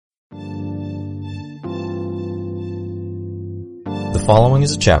The following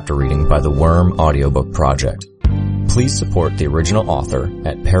is a chapter reading by the Worm Audiobook Project. Please support the original author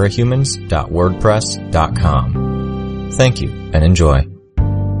at parahumans.wordpress.com. Thank you and enjoy.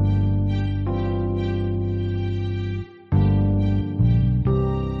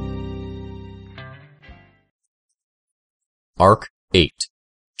 Arc 8,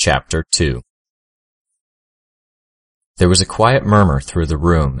 Chapter 2. There was a quiet murmur through the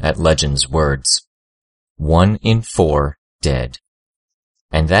room at Legend's words. 1 in 4 dead.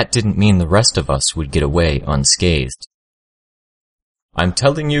 And that didn't mean the rest of us would get away unscathed. I'm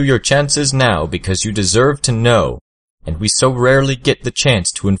telling you your chances now because you deserve to know, and we so rarely get the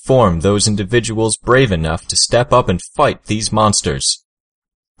chance to inform those individuals brave enough to step up and fight these monsters.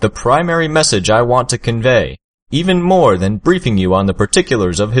 The primary message I want to convey, even more than briefing you on the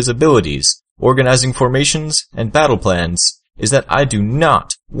particulars of his abilities, organizing formations, and battle plans, is that I do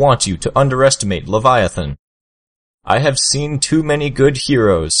not want you to underestimate Leviathan. I have seen too many good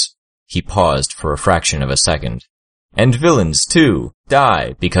heroes, he paused for a fraction of a second, and villains too,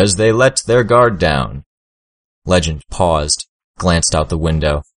 die because they let their guard down. Legend paused, glanced out the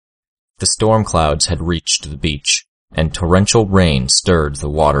window. The storm clouds had reached the beach, and torrential rain stirred the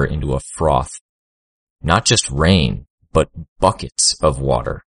water into a froth. Not just rain, but buckets of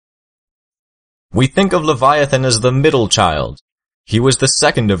water. We think of Leviathan as the middle child. He was the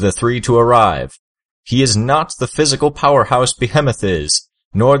second of the three to arrive. He is not the physical powerhouse Behemoth is,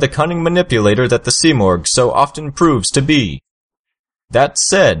 nor the cunning manipulator that the Simorgh so often proves to be. That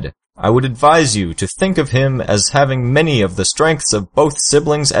said, I would advise you to think of him as having many of the strengths of both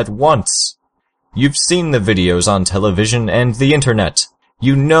siblings at once. You've seen the videos on television and the internet.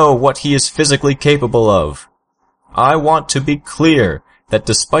 You know what he is physically capable of. I want to be clear that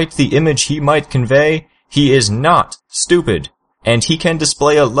despite the image he might convey, he is not stupid, and he can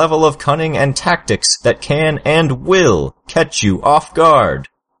display a level of cunning and tactics that can and will catch you off guard.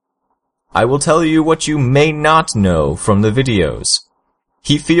 I will tell you what you may not know from the videos.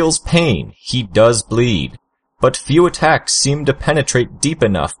 He feels pain, he does bleed, but few attacks seem to penetrate deep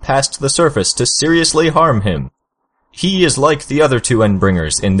enough past the surface to seriously harm him. He is like the other two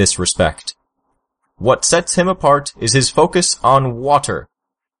Endbringers in this respect. What sets him apart is his focus on water.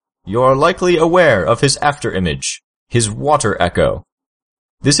 You're likely aware of his afterimage, his water echo.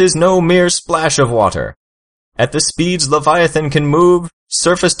 This is no mere splash of water. At the speeds Leviathan can move,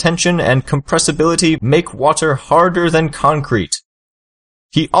 surface tension and compressibility make water harder than concrete.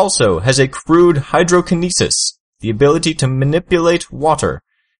 He also has a crude hydrokinesis, the ability to manipulate water,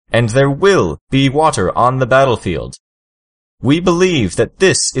 and there will be water on the battlefield. We believe that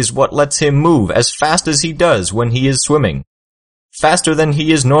this is what lets him move as fast as he does when he is swimming. Faster than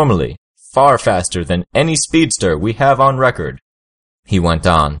he is normally, far faster than any speedster we have on record. He went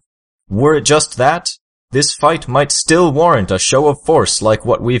on. Were it just that, this fight might still warrant a show of force like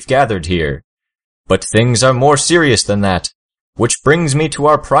what we've gathered here. But things are more serious than that, which brings me to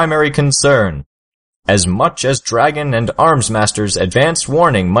our primary concern. As much as Dragon and Armsmaster's advanced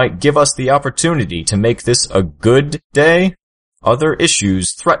warning might give us the opportunity to make this a good day, other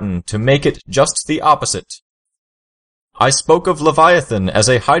issues threaten to make it just the opposite. I spoke of Leviathan as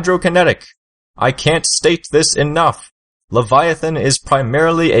a hydrokinetic. I can't state this enough. Leviathan is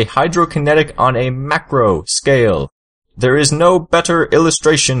primarily a hydrokinetic on a macro scale. There is no better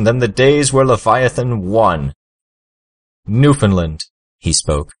illustration than the days where Leviathan won. Newfoundland, he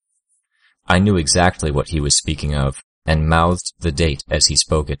spoke. I knew exactly what he was speaking of, and mouthed the date as he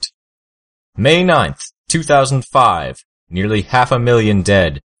spoke it. May 9th, 2005, nearly 500,000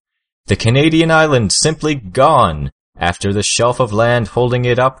 dead. The Canadian island simply gone, after the shelf of land holding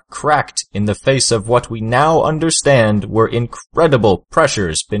it up cracked in the face of what we now understand were incredible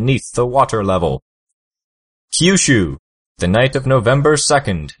pressures beneath the water level. Kyushu, the night of November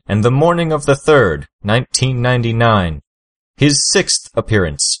 2nd and the morning of the 3rd, 1999. His 6th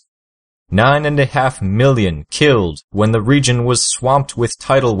appearance. 9.5 million killed when the region was swamped with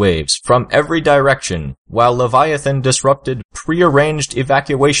tidal waves from every direction, while Leviathan disrupted prearranged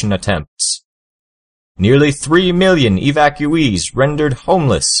evacuation attempts. Nearly 3 million evacuees rendered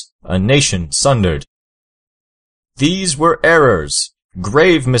homeless, a nation sundered. These were errors,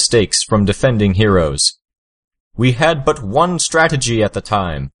 grave mistakes from defending heroes. We had but one strategy at the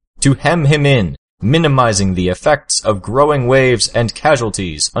time, to hem him in, minimizing the effects of growing waves and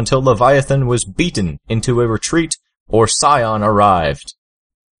casualties until Leviathan was beaten into a retreat or Scion arrived.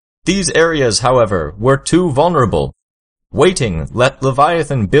 These areas, however, were too vulnerable. Waiting let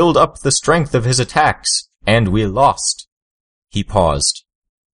Leviathan build up the strength of his attacks, and we lost. He paused.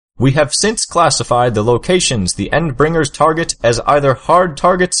 We have since classified the locations the Endbringers target as either hard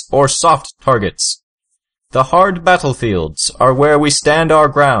targets or soft targets. The hard battlefields are where we stand our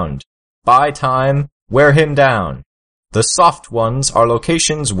ground. Buy time, wear him down. The soft ones are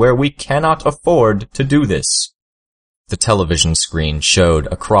locations where we cannot afford to do this. The television screen showed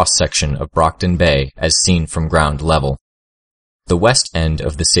a cross-section of Brockton Bay as seen from ground level. The west end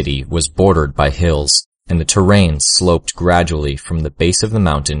of the city was bordered by hills, and the terrain sloped gradually from the base of the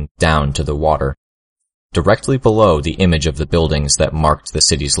mountain down to the water. Directly below the image of the buildings that marked the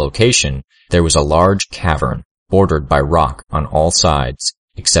city's location, there was a large cavern, bordered by rock on all sides,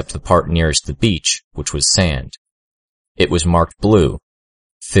 except the part nearest the beach, which was sand. It was marked blue,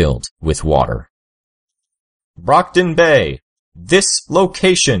 filled with water. Brockton Bay. This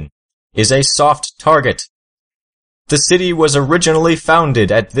location is a soft target. The city was originally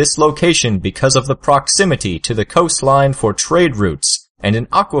founded at this location because of the proximity to the coastline for trade routes and an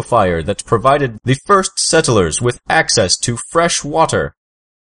aquifer that provided the first settlers with access to fresh water.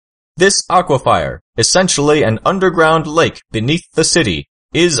 This aquifer, essentially an underground lake beneath the city,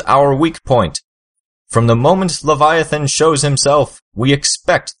 is our weak point. From the moment Leviathan shows himself, we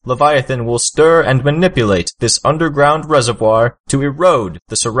expect Leviathan will stir and manipulate this underground reservoir to erode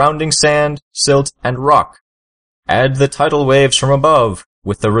the surrounding sand, silt, and rock. Add the tidal waves from above,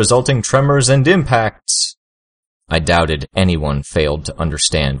 with the resulting tremors and impacts. I doubted anyone failed to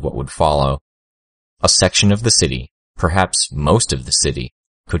understand what would follow. A section of the city, perhaps most of the city,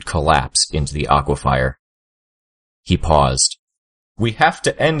 could collapse into the aquifer. He paused. We have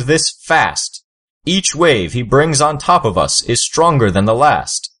to end this fast. Each wave he brings on top of us is stronger than the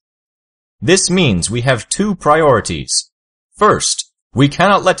last. This means we have two priorities. First, we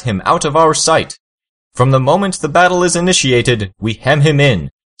cannot let him out of our sight. From the moment the battle is initiated, we hem him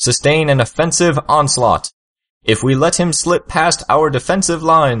in, sustain an offensive onslaught. If we let him slip past our defensive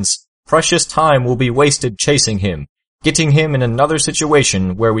lines, precious time will be wasted chasing him, getting him in another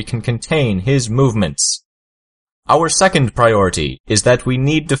situation where we can contain his movements. Our second priority is that we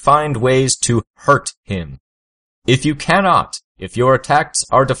need to find ways to hurt him. If you cannot, if your attacks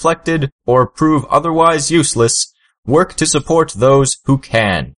are deflected or prove otherwise useless, work to support those who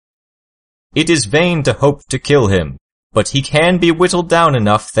can. It is vain to hope to kill him, but he can be whittled down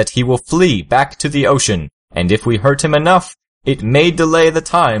enough that he will flee back to the ocean, and if we hurt him enough, it may delay the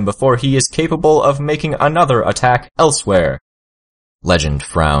time before he is capable of making another attack elsewhere. Legend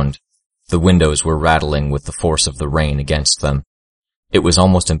frowned. The windows were rattling with the force of the rain against them. It was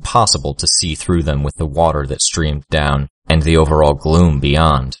almost impossible to see through them with the water that streamed down, and the overall gloom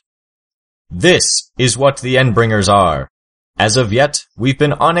beyond. This is what the Endbringers are. As of yet, we've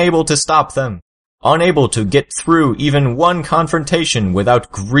been unable to stop them, unable to get through even one confrontation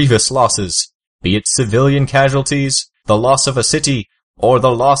without grievous losses, be it civilian casualties, the loss of a city, or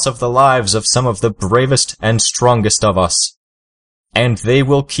the loss of the lives of some of the bravest and strongest of us. And they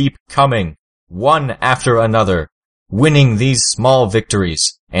will keep coming, one after another, winning these small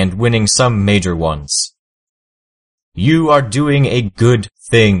victories and winning some major ones. You are doing a good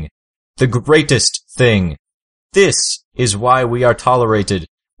thing, the greatest thing. This is why we are tolerated,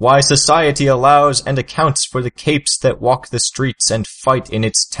 why society allows and accounts for the capes that walk the streets and fight in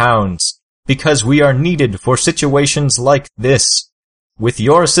its towns, because we are needed for situations like this. With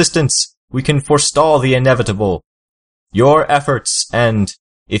your assistance, we can forestall the inevitable. Your efforts and,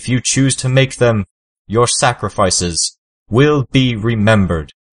 if you choose to make them, your sacrifices, will be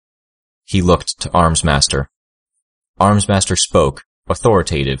remembered. He looked to Armsmaster. Armsmaster spoke,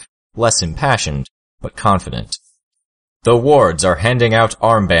 authoritative, less impassioned, but confident. The wards are handing out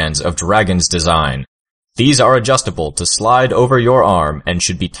armbands of Dragon's design. These are adjustable to slide over your arm and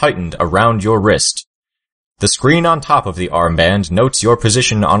should be tightened around your wrist. The screen on top of the armband notes your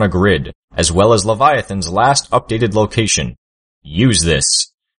position on a grid, as well as Leviathan's last updated location. Use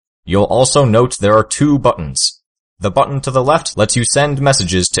this. You'll also note there are two buttons. The button to the left lets you send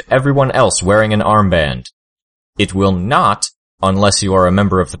messages to everyone else wearing an armband. It will not, unless you are a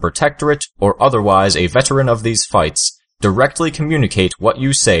member of the Protectorate or otherwise a veteran of these fights, directly communicate what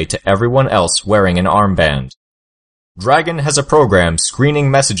you say to everyone else wearing an armband. Dragon has a program screening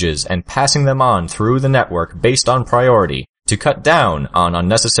messages and passing them on through the network based on priority to cut down on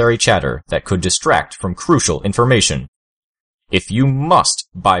unnecessary chatter that could distract from crucial information. If you must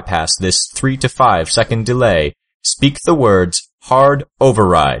bypass this 3 to 5 second delay, speak the words hard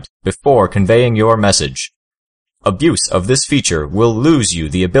override before conveying your message. Abuse of this feature will lose you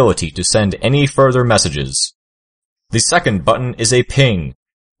the ability to send any further messages. The second button is a ping.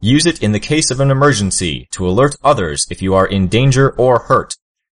 Use it in the case of an emergency to alert others if you are in danger or hurt.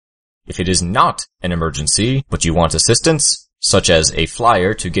 If it is not an emergency, but you want assistance, such as a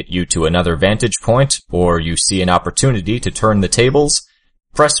flyer to get you to another vantage point, or you see an opportunity to turn the tables,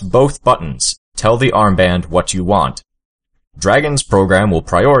 press both buttons, tell the armband what you want. Dragon's program will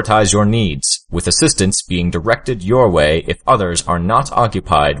prioritize your needs, with assistance being directed your way if others are not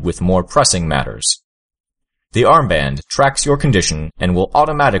occupied with more pressing matters. The armband tracks your condition and will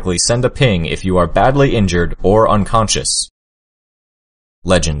automatically send a ping if you are badly injured or unconscious.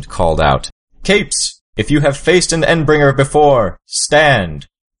 Legend called out, "Capes, if you have faced an Endbringer before, stand!"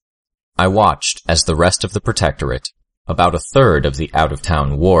 I watched as the rest of the Protectorate, about a third of the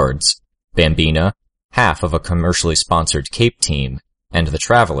out-of-town wards, Bambina, half of a commercially sponsored Cape team, and the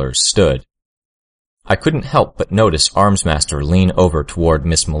travelers stood. I couldn't help but notice Armsmaster lean over toward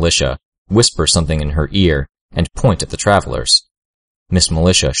Miss Militia, whisper something in her ear, and point at the travelers. Miss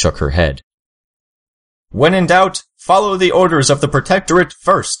Militia shook her head. "When in doubt, follow the orders of the Protectorate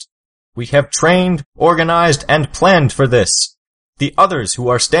first. We have trained, organized, and planned for this. The others who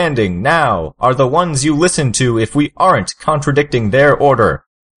are standing now are the ones you listen to if we aren't contradicting their order.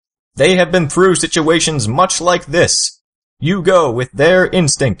 They have been through situations much like this. You go with their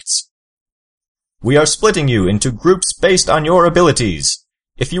instincts. We are splitting you into groups based on your abilities.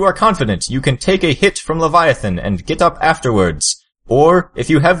 If you are confident, you can take a hit from Leviathan and get up afterwards. Or, if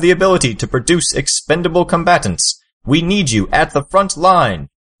you have the ability to produce expendable combatants, we need you at the front line.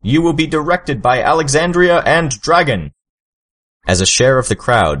 You will be directed by Alexandria and Dragon." As a share of the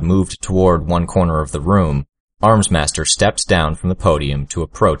crowd moved toward one corner of the room, Armsmaster stepped down from the podium to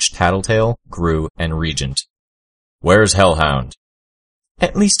approach Tattletale, Gru, and Regent. "Where's Hellhound?"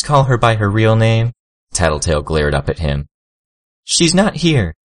 "At least call her by her real name," Tattletale glared up at him. "She's not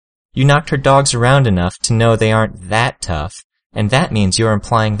here. You knocked her dogs around enough to know they aren't that tough, and that means you're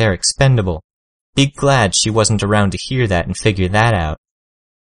implying they're expendable. Be glad she wasn't around to hear that and figure that out."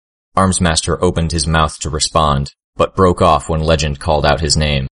 Armsmaster opened his mouth to respond, but broke off when Legend called out his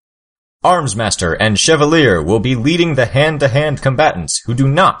name. "Armsmaster and Chevalier will be leading the hand-to-hand combatants who do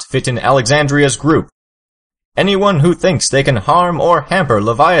not fit in Alexandria's group. Anyone who thinks they can harm or hamper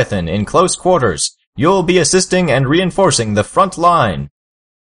Leviathan in close quarters, you'll be assisting and reinforcing the front line."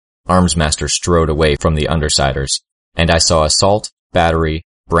 Armsmaster strode away from the Undersiders, and I saw Assault, Battery,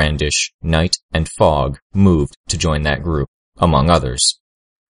 Brandish, Knight, and Fog moved to join that group, among others.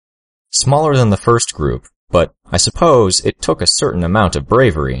 Smaller than the first group, but I suppose it took a certain amount of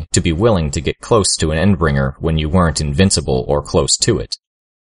bravery to be willing to get close to an Endbringer when you weren't invincible or close to it.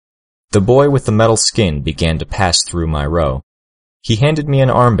 The boy with the metal skin began to pass through my row. He handed me an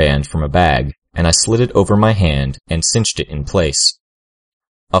armband from a bag, and I slid it over my hand and cinched it in place.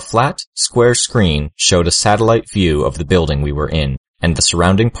 A flat, square screen showed a satellite view of the building we were in, and the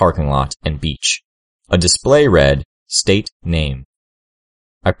surrounding parking lot and beach. A display read, "State Name."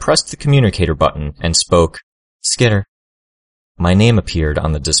 I pressed the communicator button and spoke, "Skitter." My name appeared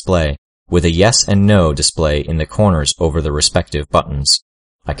on the display, with a yes and no display in the corners over the respective buttons.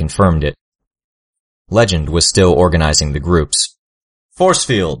 I confirmed it. Legend was still organizing the groups. "Force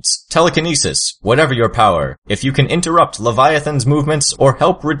fields, telekinesis, whatever your power. If you can interrupt Leviathan's movements or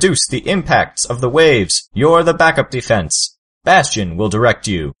help reduce the impacts of the waves, you're the backup defense. Bastion will direct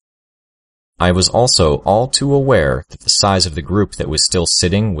you." I was also all too aware that the size of the group that was still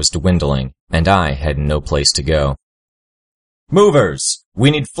sitting was dwindling, and I had no place to go. "Movers!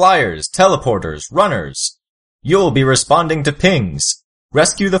 We need flyers, teleporters, runners. You'll be responding to pings.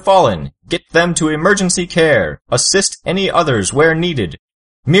 Rescue the fallen, get them to emergency care, assist any others where needed.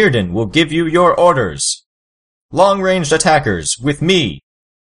 Mirden will give you your orders. Long-ranged attackers, with me.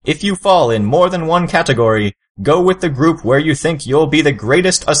 If you fall in more than one category, go with the group where you think you'll be the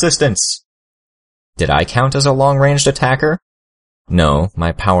greatest assistance." Did I count as a long-ranged attacker? No,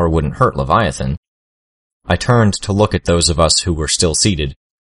 my power wouldn't hurt Leviathan. I turned to look at those of us who were still seated.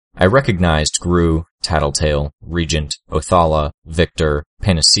 I recognized Gru, Tattletale, Regent, Othala, Victor,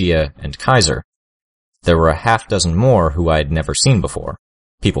 Panacea, and Kaiser. There were a half-dozen more who I had never seen before,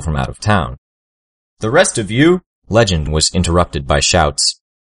 people from out of town. "The rest of you," Legend was interrupted by shouts.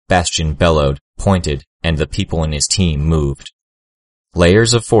 Bastion bellowed, pointed, and the people in his team moved.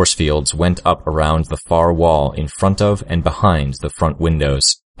 Layers of force fields went up around the far wall in front of and behind the front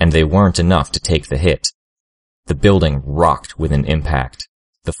windows, and they weren't enough to take the hit. The building rocked with an impact.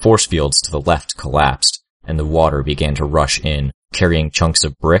 The force fields to the left collapsed, and the water began to rush in, carrying chunks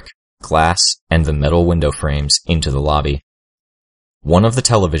of brick, glass, and the metal window frames into the lobby. One of the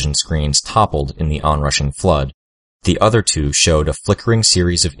television screens toppled in the onrushing flood. The other two showed a flickering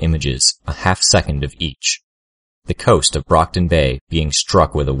series of images, a half-second of each. The coast of Brockton Bay being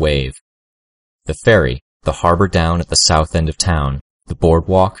struck with a wave. The ferry, the harbor down at the south end of town, the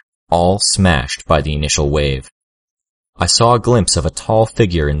boardwalk, all smashed by the initial wave. I saw a glimpse of a tall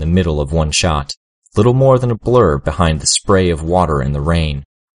figure in the middle of one shot, little more than a blur behind the spray of water and the rain.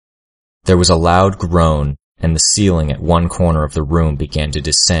 There was a loud groan, and the ceiling at one corner of the room began to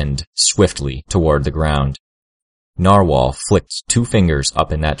descend swiftly toward the ground. Narwhal flicked 2 fingers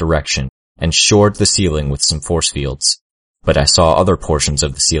up in that direction and shored the ceiling with some force fields, but I saw other portions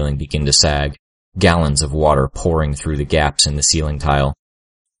of the ceiling begin to sag, gallons of water pouring through the gaps in the ceiling tile.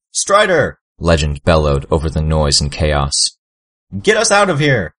 "Strider!" Legend bellowed over the noise and chaos. "Get us out of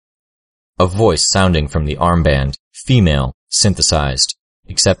here!" A voice sounding from the armband, female, synthesized,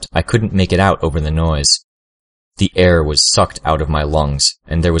 except I couldn't make it out over the noise. The air was sucked out of my lungs,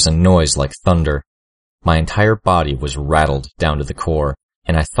 and there was a noise like thunder. My entire body was rattled down to the core,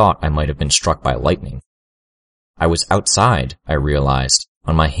 and I thought I might have been struck by lightning. I was outside, I realized,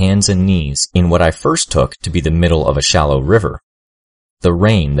 on my hands and knees, in what I first took to be the middle of a shallow river. The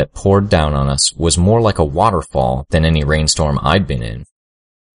rain that poured down on us was more like a waterfall than any rainstorm I'd been in.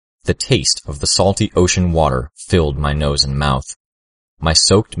 The taste of the salty ocean water filled my nose and mouth. My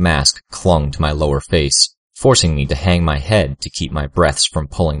soaked mask clung to my lower face, forcing me to hang my head to keep my breaths from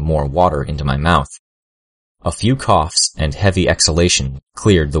pulling more water into my mouth. A few coughs and heavy exhalation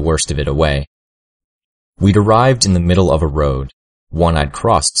cleared the worst of it away. We'd arrived in the middle of a road, one I'd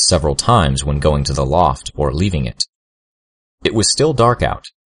crossed several times when going to the loft or leaving it. It was still dark out.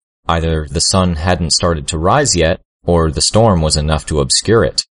 Either the sun hadn't started to rise yet, or the storm was enough to obscure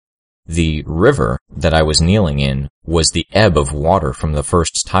it. The river that I was kneeling in was the ebb of water from the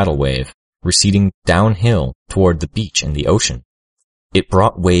first tidal wave, receding downhill toward the beach and the ocean. It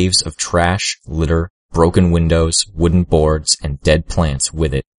brought waves of trash, litter, broken windows, wooden boards, and dead plants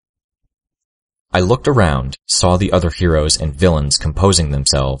with it. I looked around, saw the other heroes and villains composing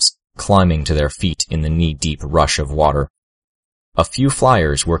themselves, climbing to their feet in the knee-deep rush of water. A few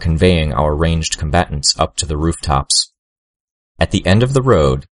flyers were conveying our ranged combatants up to the rooftops. At the end of the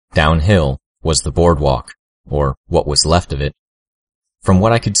road, downhill, was the boardwalk, or what was left of it. From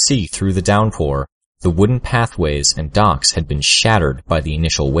what I could see through the downpour, the wooden pathways and docks had been shattered by the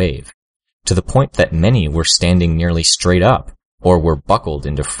initial wave, to the point that many were standing nearly straight up, or were buckled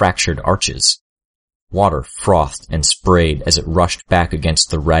into fractured arches. Water frothed and sprayed as it rushed back against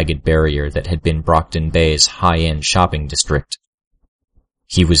the ragged barrier that had been Brockton Bay's high-end shopping district.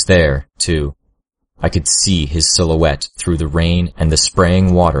 He was there, too. I could see his silhouette through the rain and the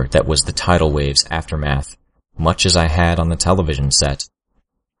spraying water that was the tidal wave's aftermath, much as I had on the television set.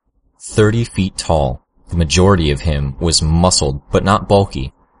 30 feet tall, the majority of him was muscled but not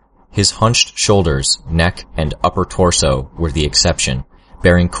bulky. His hunched shoulders, neck, and upper torso were the exception,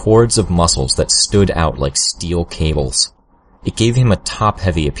 bearing cords of muscles that stood out like steel cables. It gave him a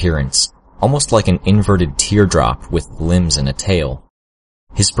top-heavy appearance, almost like an inverted teardrop with limbs and a tail.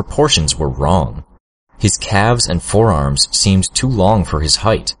 His proportions were wrong. His calves and forearms seemed too long for his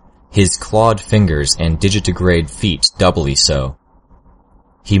height, his clawed fingers and digitigrade feet doubly so.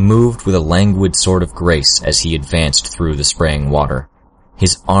 He moved with a languid sort of grace as he advanced through the spraying water.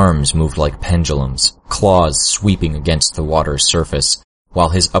 His arms moved like pendulums, claws sweeping against the water's surface, while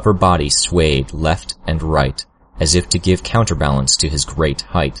his upper body swayed left and right, as if to give counterbalance to his great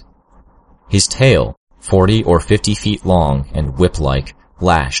height. His tail, 40 or 50 feet long and whip-like,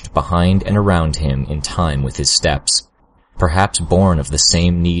 lashed behind and around him in time with his steps, perhaps born of the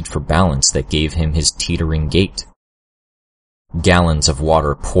same need for balance that gave him his teetering gait. Gallons of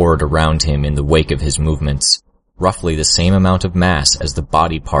water poured around him in the wake of his movements, roughly the same amount of mass as the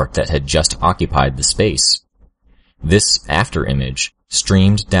body part that had just occupied the space. This after-image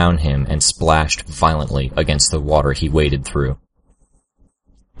streamed down him and splashed violently against the water he waded through.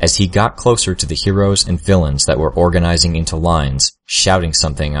 As he got closer to the heroes and villains that were organizing into lines, shouting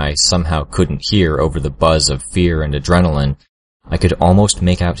something I somehow couldn't hear over the buzz of fear and adrenaline, I could almost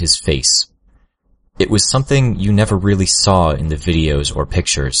make out his face. It was something you never really saw in the videos or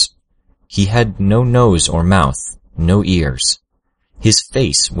pictures. He had no nose or mouth, no ears. His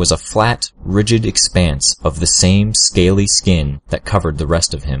face was a flat, rigid expanse of the same scaly skin that covered the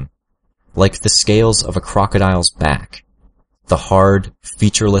rest of him, like the scales of a crocodile's back. The hard,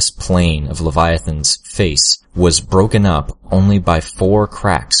 featureless plane of Leviathan's face was broken up only by 4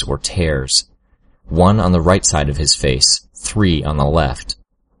 cracks or tears, 1 on the right side of his face, 3 on the left.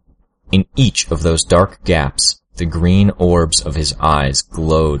 In each of those dark gaps, the green orbs of his eyes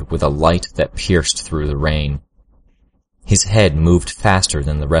glowed with a light that pierced through the rain. His head moved faster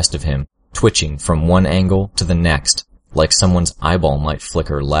than the rest of him, twitching from one angle to the next, like someone's eyeball might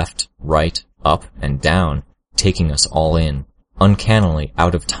flicker left, right, up, and down, taking us all in, uncannily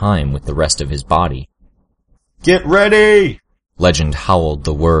out of time with the rest of his body. "Get ready!" Legend howled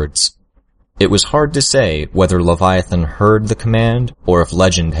the words. It was hard to say whether Leviathan heard the command or if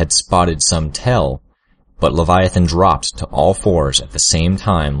Legend had spotted some tell, but Leviathan dropped to all fours at the same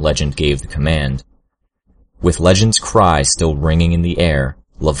time Legend gave the command. With Legend's cry still ringing in the air,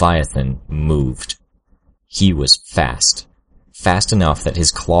 Leviathan moved. He was fast. Fast enough that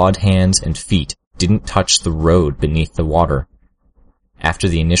his clawed hands and feet didn't touch the road beneath the water. After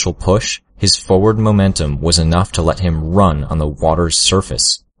the initial push, his forward momentum was enough to let him run on the water's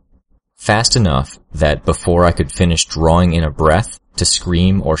surface. Fast enough that before I could finish drawing in a breath to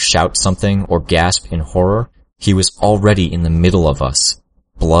scream or shout something or gasp in horror, he was already in the middle of us,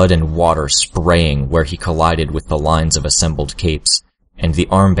 blood and water spraying where he collided with the lines of assembled capes, and the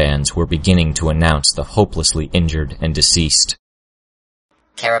armbands were beginning to announce the hopelessly injured and deceased.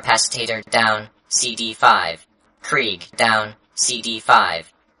 Carapacitator down, CD5. Krieg down, CD5.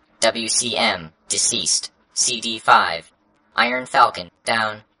 WCM deceased, CD5. Iron Falcon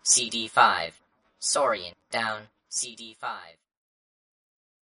down, CD5. Saurian down, CD5.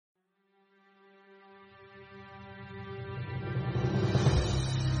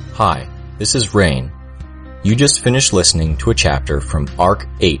 Hi, this is Rain. You just finished listening to a chapter from Arc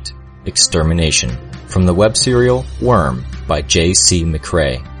 8, Extermination, from the web serial Worm by J.C.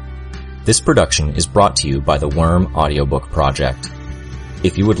 McCrae. This production is brought to you by the Worm Audiobook Project.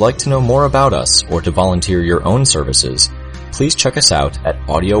 If you would like to know more about us or to volunteer your own services, please check us out at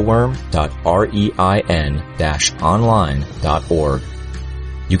audioworm.rein-online.org.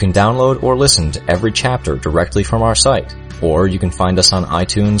 You can download or listen to every chapter directly from our site, or you can find us on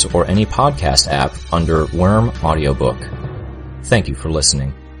iTunes or any podcast app under Worm Audiobook. Thank you for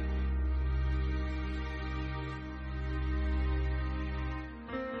listening.